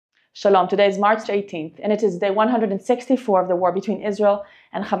Shalom. Today is March 18th, and it is day 164 of the war between Israel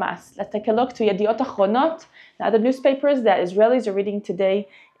and Hamas. Let's take a look to Yediot Achronot, the other newspapers that Israelis are reading today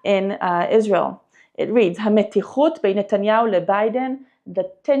in Israel. It reads, "Hametichut bein Netanyahu leBiden."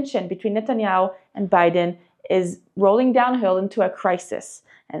 The tension between Netanyahu and Biden is rolling downhill into a crisis.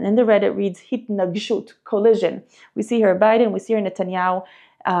 And in the red, it reads, "Hitnagshut," collision. We see here Biden, we see here Netanyahu,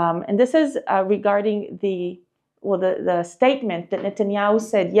 and this is regarding the statement that Netanyahu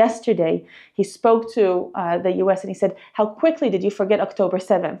said yesterday. He spoke to the U.S. and he said, "How quickly did you forget October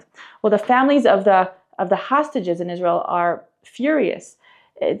 7th?" Well, the families of the hostages in Israel are furious.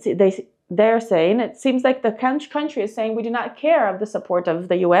 They're saying, it seems like the country is saying, we do not care of the support of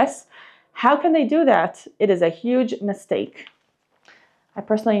the U.S. How can they do that? It is a huge mistake. I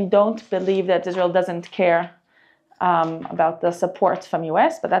personally don't believe that Israel doesn't care about the support from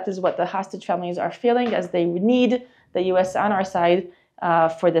U.S., but that is what the hostage families are feeling, as they need the U.S. on our side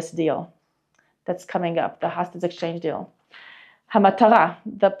for this deal that's coming up, the hostage exchange deal. Hamatara,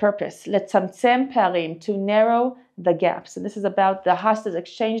 the purpose, letzamtzem parim, to narrow the gaps. And this is about the hostage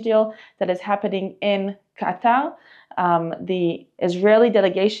exchange deal that is happening in Qatar. The Israeli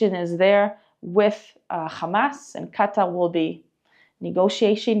delegation is there with Hamas, and Qatar will be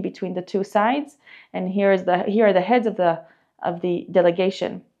negotiation between the two sides. And here are the heads of the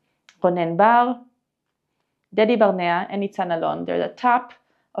delegation: Ronen Bar, Dedi Barnea, and Nitzan Alon. They're the top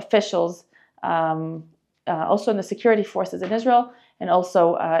officials, also in the security forces in Israel, and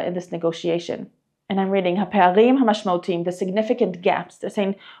also in this negotiation. And I'm reading Haparim Hamashmotim, the significant gaps. They're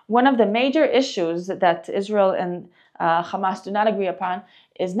saying one of the major issues that Israel and Hamas do not agree upon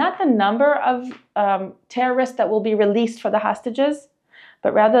is not the number of terrorists that will be released for the hostages,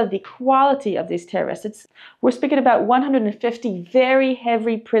 but rather the quality of these terrorists. We're speaking about 150 very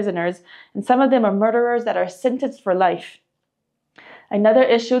heavy prisoners, and some of them are murderers that are sentenced for life. Another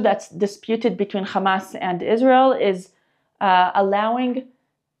issue that's disputed between Hamas and Israel is allowing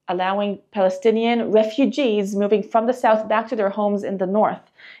Palestinian refugees moving from the south back to their homes in the north.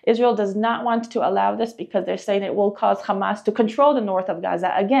 Israel does not want to allow this because they're saying it will cause Hamas to control the north of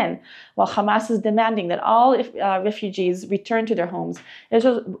Gaza again, while Hamas is demanding that all refugees return to their homes.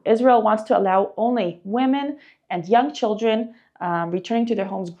 Israel wants to allow only women and young children returning to their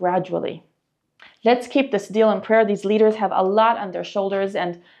homes gradually. Let's keep this deal in prayer. These leaders have a lot on their shoulders,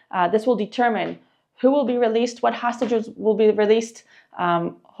 and this will determine who will be released, what hostages will be released.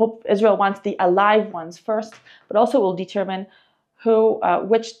 Hope Israel wants the alive ones first, but also will determine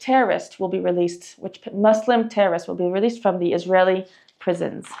which terrorist will be released, which Muslim terrorist will be released from the Israeli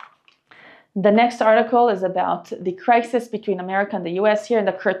prisons. The next article is about the crisis between America and the U.S. Here in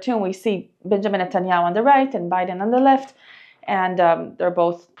the cartoon, we see Benjamin Netanyahu on the right and Biden on the left, and they're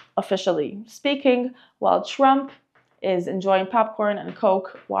both officially speaking, while Trump is enjoying popcorn and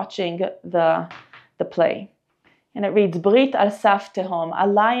Coke watching the play. And it reads, Brit al Saf Tehom,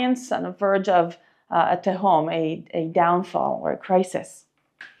 alliance on the verge of a Tehom, a downfall or a crisis.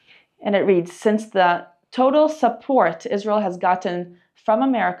 And it reads, since the total support Israel has gotten from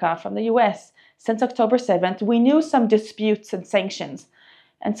America, from the US, since October 7th, we knew some disputes and sanctions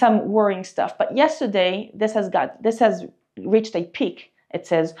and some worrying stuff. But yesterday, this has reached a peak. It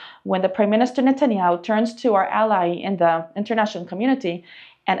says, when the Prime Minister Netanyahu turns to our ally in the international community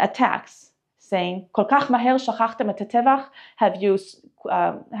and attacks, saying, "Kol kach maher shachachtem et hatevach."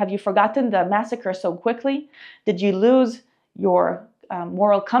 Have you forgotten the massacre so quickly? Did you lose your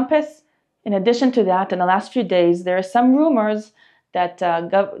moral compass? In addition to that, in the last few days, there are some rumors that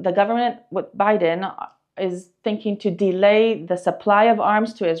the government with Biden is thinking to delay the supply of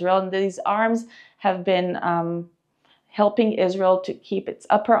arms to Israel, and these arms have been helping Israel to keep its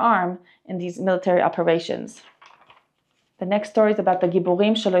upper arm in these military operations. The next story is about the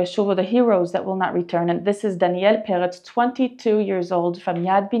Giburim Shelo Yeshuvu, the heroes that will not return. And this is Daniel Peretz, 22 years old, from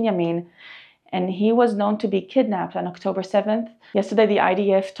Yad Binyamin. And he was known to be kidnapped on October 7th. Yesterday, the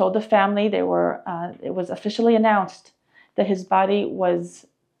IDF told the family it was officially announced that his body was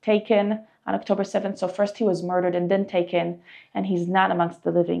taken on October 7th. So first he was murdered and then taken, and he's not amongst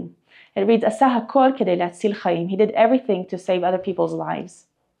the living. It reads, Asa hakol kedei latzil chaim. He did everything to save other people's lives.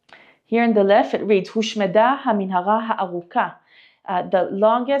 Here in the left, it reads, Hushmeda haminhara ha'aruka. The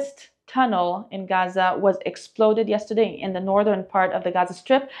longest tunnel in Gaza was exploded yesterday in the northern part of the Gaza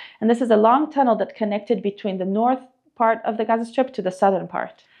Strip. And this is a long tunnel that connected between the north part of the Gaza Strip to the southern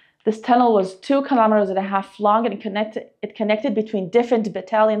part. This tunnel was 2.5 kilometers long, and it connected between different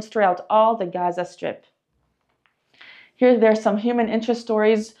battalions throughout all the Gaza Strip. Here, there's some human interest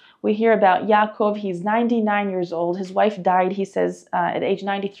stories. We hear about Yaakov. He's 99 years old. His wife died, he says, at age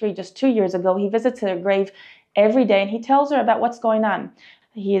 93, just 2 years ago. He visits her grave every day, and he tells her about what's going on.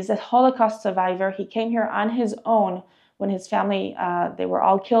 He is a Holocaust survivor. He came here on his own when his family, they were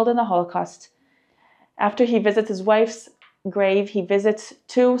all killed in the Holocaust. After he visits his wife's grave, he visits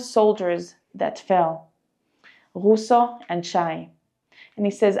two soldiers that fell, Russo and Shai. And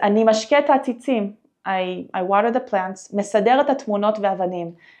he says, אני משקה את העציצים. I water the plants, מסדר את התמונות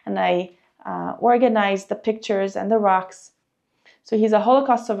והאבנים, and I organize the pictures and the rocks. So he's a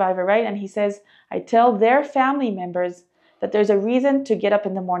Holocaust survivor, right? And he says, I tell their family members that there's a reason to get up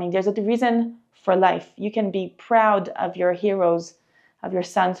in the morning. There's a reason for life. You can be proud of your heroes, of your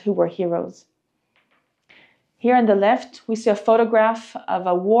sons who were heroes. Here on the left, we see a photograph of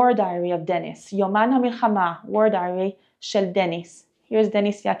a war diary of Dennis. Yoman HaMilchama, war diary shel Dennis. Here's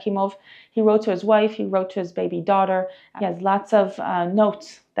Denis Yakimov. He wrote to his wife, he wrote to his baby daughter. He has lots of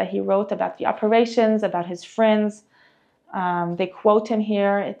notes that he wrote about the operations, about his friends. They quote him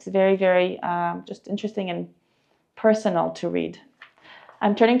here. It's very, very just interesting and personal to read.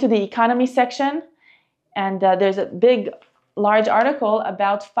 I'm turning to the economy section, and there's a large article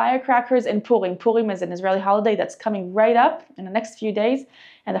about firecrackers in Purim. Purim is an Israeli holiday that's coming right up in the next few days.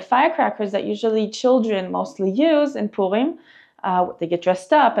 And the firecrackers that usually children mostly use in Purim, they get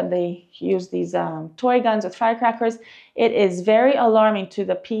dressed up and they use these toy guns with firecrackers. It is very alarming to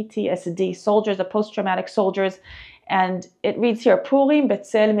the PTSD soldiers, the post-traumatic soldiers. And it reads here, Purim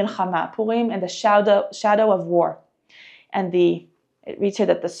betzel milchama, Purim in the shadow of war. And it reads here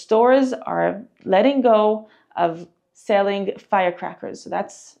that the stores are letting go of selling firecrackers. So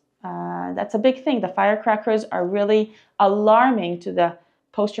that's a big thing. The firecrackers are really alarming to the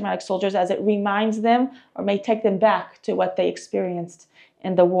post-traumatic soldiers, as it reminds them or may take them back to what they experienced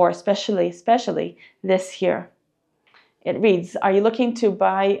in the war, especially this year. It reads, are you looking to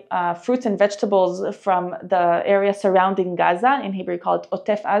buy fruits and vegetables from the area surrounding Gaza? In Hebrew, called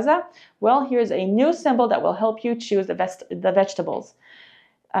Otef Aza. Well, here's a new symbol that will help you choose the vegetables.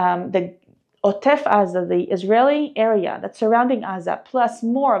 The Otef Aza, the Israeli area that's surrounding Gaza, plus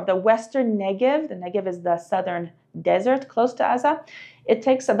more of the western Negev. The Negev is the southern desert close to Gaza. It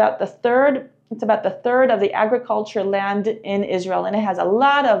takes about the third of the agriculture land in Israel, and it has a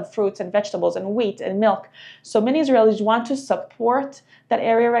lot of fruits and vegetables and wheat and milk. So many Israelis want to support that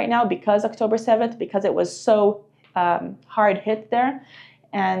area right now because October 7th, because it was so hard hit there.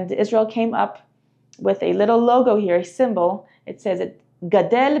 And Israel came up with a little logo here, a symbol. It says,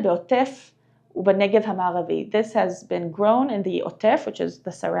 Gadel be'otef u'b'negev ha'ma'aravi. This has been grown in the Otef, which is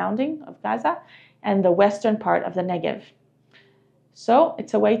the surrounding of Gaza, and the western part of the Negev. So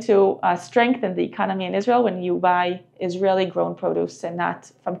it's a way to strengthen the economy in Israel when you buy Israeli-grown produce and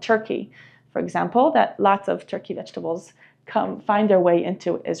not from Turkey, for example, that lots of Turkey vegetables find their way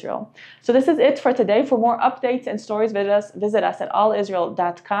into Israel. So this is it for today. For more updates and stories, visit us at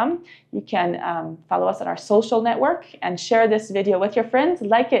allisrael.com. You can follow us on our social network and share this video with your friends.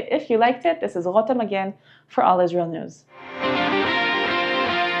 Like it if you liked it. This is Rotem Magen for All Israel News.